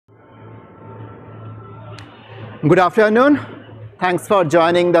Good afternoon. Thanks for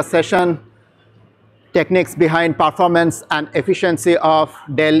joining the session, Techniques Behind Performance and Efficiency of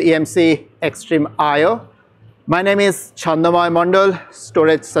Dell EMC XtremIO. My name is Chhandomay Mandal,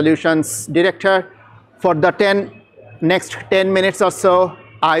 Storage Solutions Director. For the next 10 minutes or so,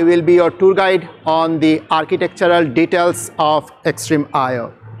 I will be your tour guide on the architectural details of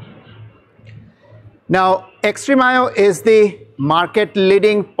XtremIO. Now, XtremIO is the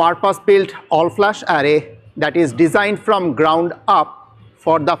market-leading purpose-built all-flash array that is designed from ground up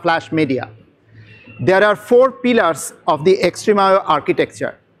for the flash media. There are 4 pillars of the XtremIO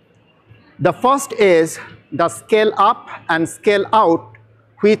architecture. The first is the scale up and scale out,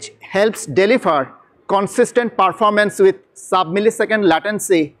 which helps deliver consistent performance with sub-millisecond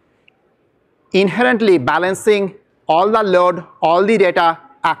latency, inherently balancing all the load, all the data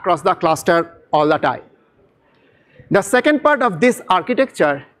across the cluster all the time. The second part of this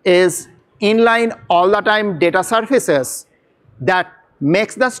architecture is inline all-the-time data services that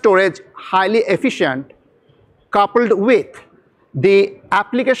makes the storage highly efficient, coupled with the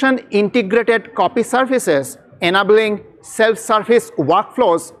application integrated copy services enabling self-service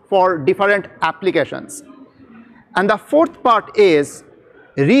workflows for different applications. And the fourth part is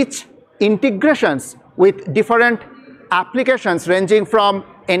rich integrations with different applications ranging from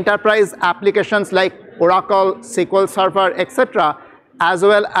enterprise applications like Oracle, SQL Server, etc., as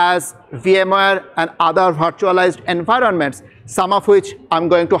well as VMware and other virtualized environments, some of which I'm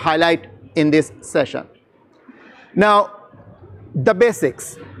going to highlight in this session. Now, the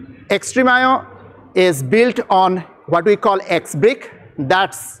basics. XtremIO is built on what we call XBrick.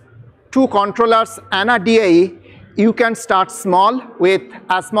 That's 2 controllers and a DAE. You can start small with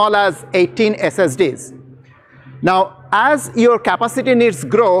as small as 18 SSDs. Now, as your capacity needs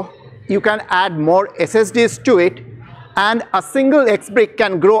grow, you can add more SSDs to it, and a single XBrick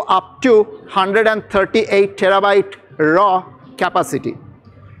can grow up to 138 terabyte raw capacity.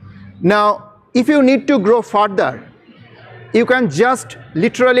 Now, if you need to grow further, you can just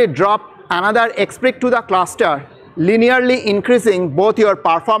literally drop another XBrick to the cluster, linearly increasing both your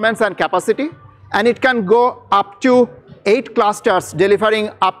performance and capacity, and it can go up to 8 clusters,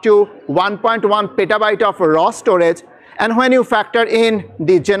 delivering up to 1.1 petabyte of raw storage. And when you factor in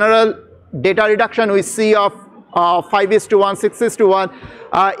the general data reduction we see of 5:1, 6:1,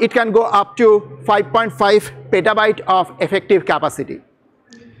 it can go up to 5.5 petabyte of effective capacity.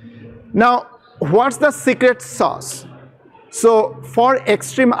 Now, what's the secret sauce? So for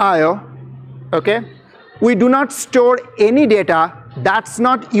XtremIO, okay, we do not store any data that's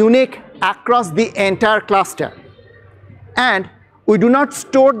not unique across the entire cluster. And we do not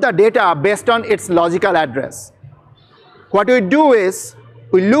store the data based on its logical address. What we do is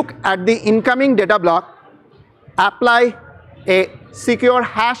we look at the incoming data block, apply a secure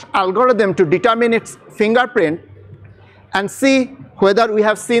hash algorithm to determine its fingerprint, and see whether we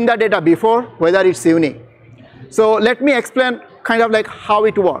have seen the data before, whether it's unique. So let me explain kind of like how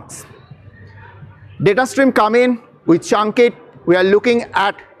it works. Data stream come in, we chunk it, we are looking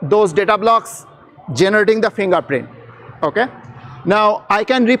at those data blocks, generating the fingerprint. Okay? Now I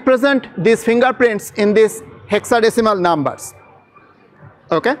can represent these fingerprints in these hexadecimal numbers.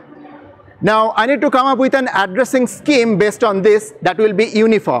 Okay? Now I need to come up with an addressing scheme based on this that will be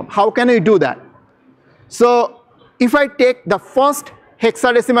uniform. How can we do that? So if I take the first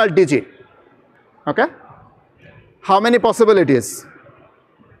hexadecimal digit, okay, how many possibilities?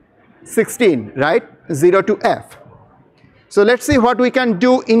 16, right? 0 to F. So let's see what we can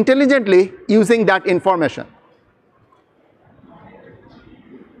do intelligently using that information.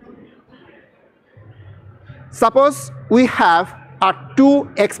 Suppose we have a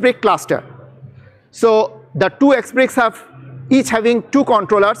 2 XBrick cluster. So the 2 XBricks have each having 2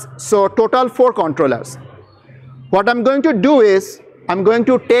 controllers, so total 4 controllers. What I'm going to do is I'm going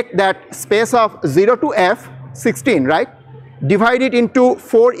to take that space of 0 to F, 16, right? Divide it into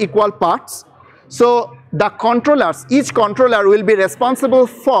 4 equal parts. So the controllers, each controller will be responsible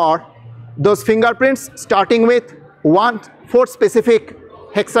for those fingerprints starting with 4 specific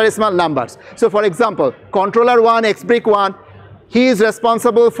hexadecimal numbers. So for example, controller 1, XBrick 1, he is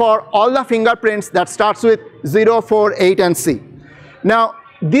responsible for all the fingerprints that starts with 0, 4, 8, and C. Now,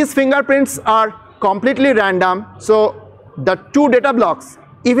 these fingerprints are completely random, so the 2 data blocks,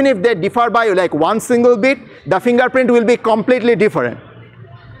 even if they differ by like 1 single bit, the fingerprint will be completely different.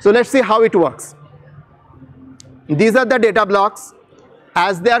 So let's see how it works. These are the data blocks.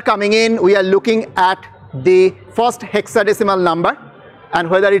 As they are coming in, we are looking at the first hexadecimal number and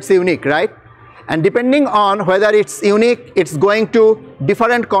whether it's unique, right? And depending on whether it's unique, it's going to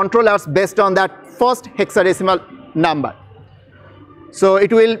different controllers based on that first hexadecimal number. So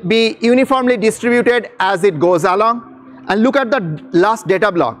it will be uniformly distributed as it goes along. And look at the last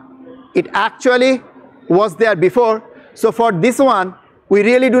data block. It actually was there before. So for this one, we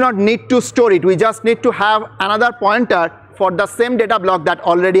really do not need to store it. We just need to have another pointer for the same data block that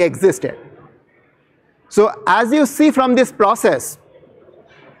already existed. So as you see from this process,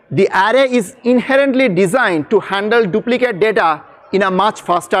 the array is inherently designed to handle duplicate data in a much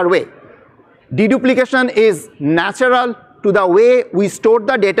faster way. Deduplication is natural to the way we store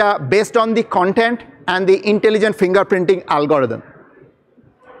the data based on the content and the intelligent fingerprinting algorithm.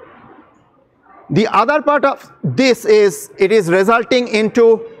 The other part of this is it is resulting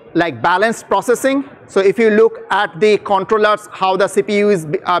into like balanced processing. So if you look at the controllers, how the CPU is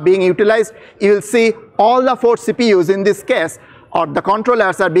being utilized, you will see all the 4 CPUs in this case, or the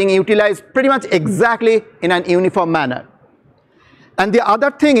controllers are being utilized pretty much exactly in an uniform manner. And the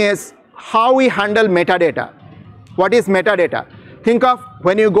other thing is how we handle metadata. What is metadata? Think of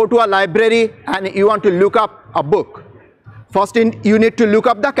when you go to a library and you want to look up a book. First, you need to look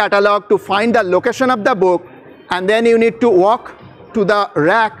up the catalog to find the location of the book, and then you need to walk to the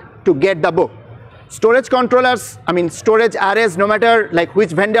rack to get the book. Storage controllers, storage arrays, no matter like which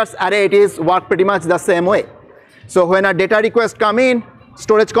vendor's array it is, work pretty much the same way. So when a data request come in,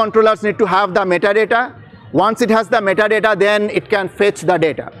 storage controllers need to have the metadata. Once it has the metadata, then it can fetch the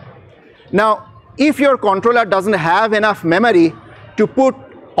data. Now, if your controller doesn't have enough memory to put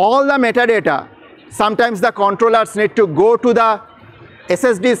all the metadata, sometimes the controllers need to go to the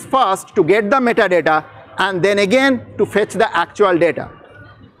SSDs first to get the metadata, and then again to fetch the actual data.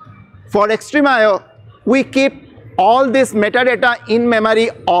 For XtremIO, we keep all this metadata in memory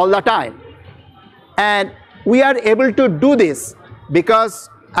all the time. And we are able to do this because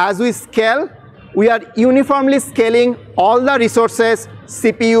as we scale, we are uniformly scaling all the resources,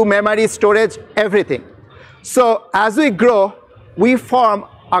 CPU, memory, storage, everything. So as we grow, we form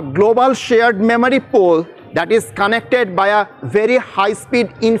a global shared memory pool that is connected by a very high-speed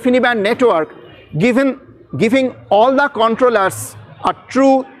InfiniBand network, giving all the controllers a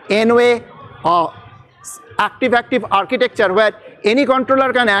true N-way active-active architecture where any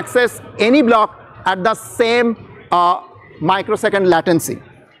controller can access any block at the same microsecond latency.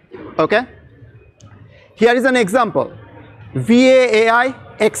 Okay? Here is an example.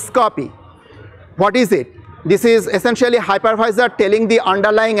 VAAI XCOPY. What is it? This is essentially hypervisor telling the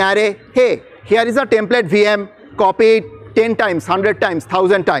underlying array, hey, here is a template VM, copy it 10 times, 100 times,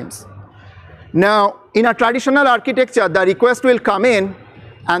 1,000 times. Now, in a traditional architecture, the request will come in,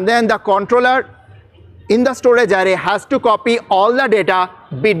 and then the controller in the storage array has to copy all the data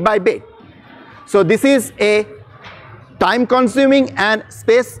bit by bit. So this is a time-consuming and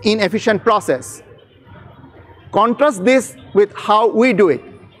space-inefficient process. Contrast this with how we do it.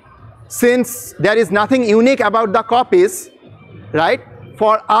 Since there is nothing unique about the copies, right?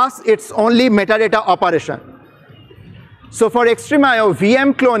 For us, it's only metadata operation. So for XtremIO,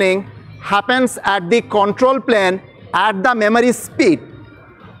 VM cloning happens at the control plane at the memory speed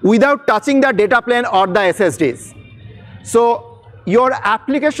without touching the data plane or the SSDs. So your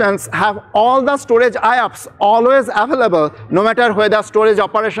applications have all the storage IOPS always available, no matter whether storage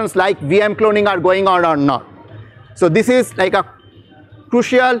operations like VM cloning are going on or not. So this is like a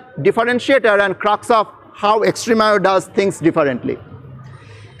crucial differentiator and crux of how XtremIO does things differently.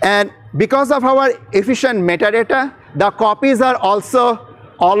 And because of our efficient metadata, the copies are also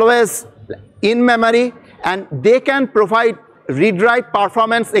always in memory, and they can provide read-write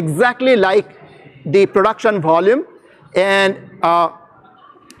performance exactly like the production volume, and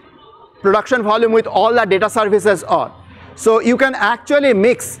production volume with all the data services on. So you can actually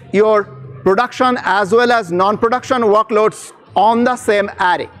mix your production as well as non-production workloads on the same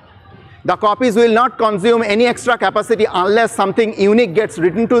array. The copies will not consume any extra capacity unless something unique gets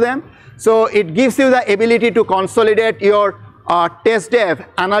written to them. So it gives you the ability to consolidate your test dev,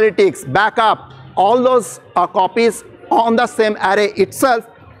 analytics, backup, all those copies on the same array itself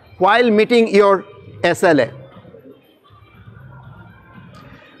while meeting your SLA.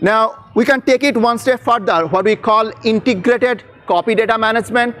 Now we can take it one step further, what we call integrated copy data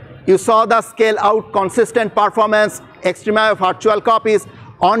management. You saw the scale out consistent performance, XtremIO virtual copies.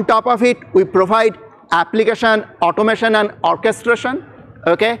 On top of it, we provide application automation and orchestration.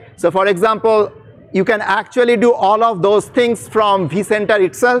 Okay, so for example, you can actually do all of those things from vCenter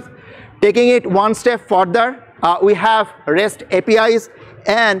itself. Taking it one step further, we have REST APIs,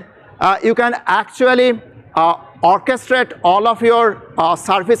 and you can actually orchestrate all of your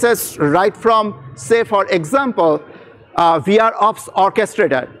services right from, say for example, VROps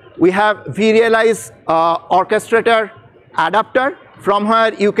orchestrator. We have vRealize orchestrator adapter, from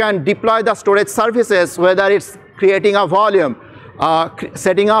where you can deploy the storage services, whether it's creating a volume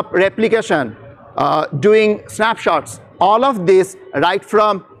setting up replication, doing snapshots, all of this right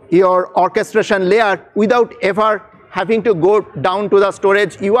from your orchestration layer without ever having to go down to the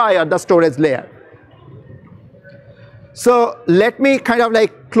storage UI or the storage layer. So let me kind of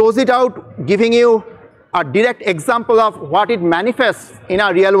like close it out, giving you a direct example of what it manifests in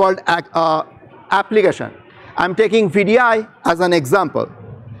a real world application. I'm taking VDI as an example.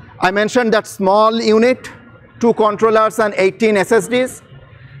 I mentioned that small unit, 2 controllers and 18 SSDs.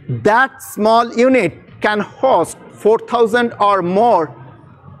 That small unit can host 4,000 or more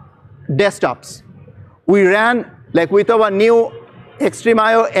desktops. We ran like with our new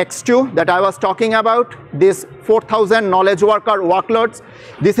XtremIO X2 that I was talking about, this 4,000 knowledge worker workloads.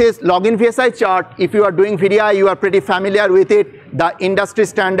 This is login VSI chart. If you are doing VDI, you are pretty familiar with it. The industry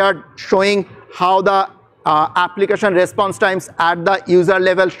standard showing how the application response times at the user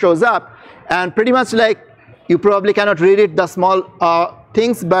level shows up. And pretty much like, you probably cannot read it, the small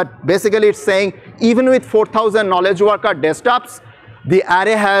things, but basically it's saying even with 4,000 knowledge worker desktops, the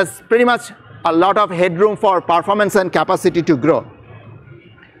array has pretty much a lot of headroom for performance and capacity to grow.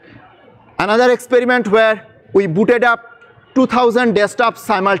 Another experiment where we booted up 2,000 desktops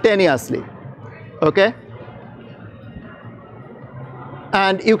simultaneously, okay?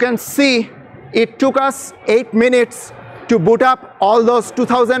 And you can see it took us 8 minutes to boot up all those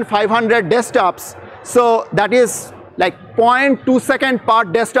 2,500 desktops. So that is like 0.2 second per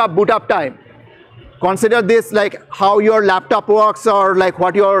desktop boot up time. Consider this like how your laptop works or like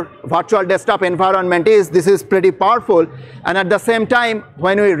what your virtual desktop environment is. This is pretty powerful. And at the same time,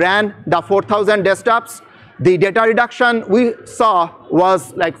 when we ran the 4,000 desktops, the data reduction we saw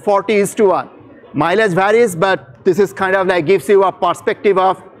was like 40:1. Mileage varies, but this is kind of like gives you a perspective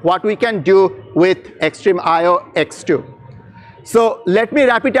of what we can do with XtremIO X2. So let me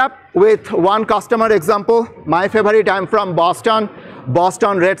wrap it up with one customer example. My favorite, I'm from Boston.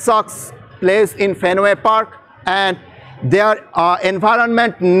 Boston Red Sox plays in Fenway Park, and their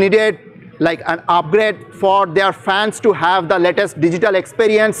environment needed like an upgrade for their fans to have the latest digital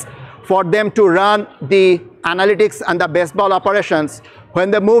experience, for them to run the analytics and the baseball operations.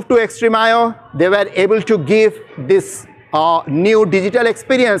 When they moved to XtremIO, they were able to give this new digital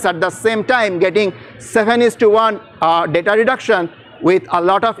experience at the same time, getting 7:1 data reduction with a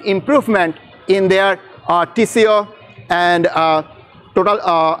lot of improvement in their TCO and total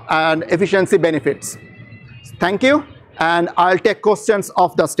and efficiency benefits. Thank you, and I'll take questions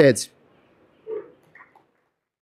off the stage.